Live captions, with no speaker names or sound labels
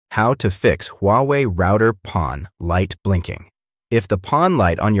How to fix Huawei router PON light blinking. If the PON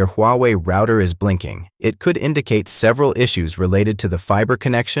light on your Huawei router is blinking, it could indicate several issues related to the fiber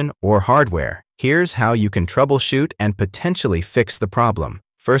connection or hardware. Here's how you can troubleshoot and potentially fix the problem.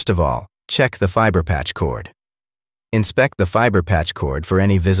 First of all, check the fiber patch cord. Inspect the fiber patch cord for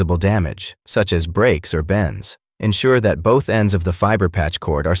any visible damage, such as breaks or bends. Ensure that both ends of the fiber patch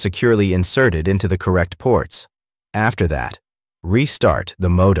cord are securely inserted into the correct ports. After that, restart the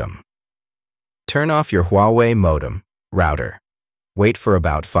modem. Turn off your Huawei modem router. Wait for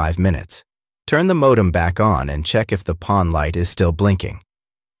about 5 minutes. Turn the modem back on and check if the PON light is still blinking.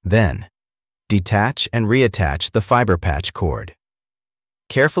 Then, detach and reattach the fiber patch cord.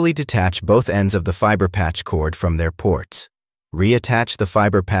 Carefully detach both ends of the fiber patch cord from their ports. Reattach the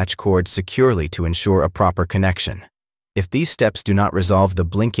fiber patch cord securely to ensure a proper connection. If these steps do not resolve the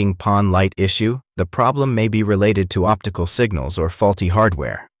blinking PON light issue, the problem may be related to optical signals or faulty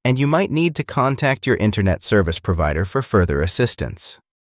hardware, and you might need to contact your internet service provider for further assistance.